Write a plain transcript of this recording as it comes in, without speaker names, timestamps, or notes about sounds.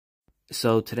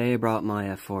So today I brought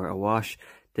Maya for a wash.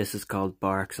 This is called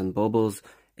Barks and Bubbles.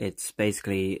 It's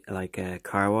basically like a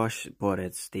car wash, but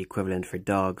it's the equivalent for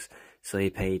dogs. So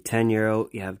you pay €10,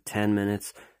 you have 10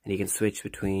 minutes, and you can switch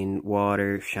between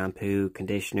water, shampoo,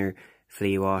 conditioner,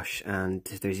 flea wash, and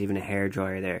there's even a hair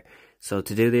dryer there. So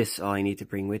to do this, all you need to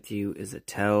bring with you is a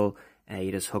towel.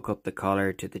 You just hook up the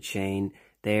collar to the chain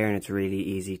there, and it's really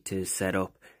easy to set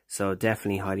up. So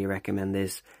definitely highly recommend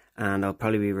this. And I'll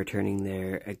probably be returning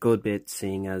there a good bit,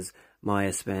 seeing as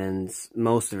Maya spends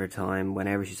most of her time,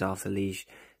 whenever she's off the leash,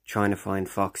 trying to find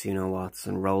fox you-know-whats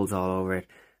and rolls all over it.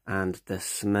 And the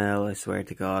smell, I swear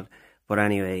to God. But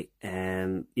anyway,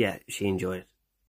 yeah, she enjoyed it.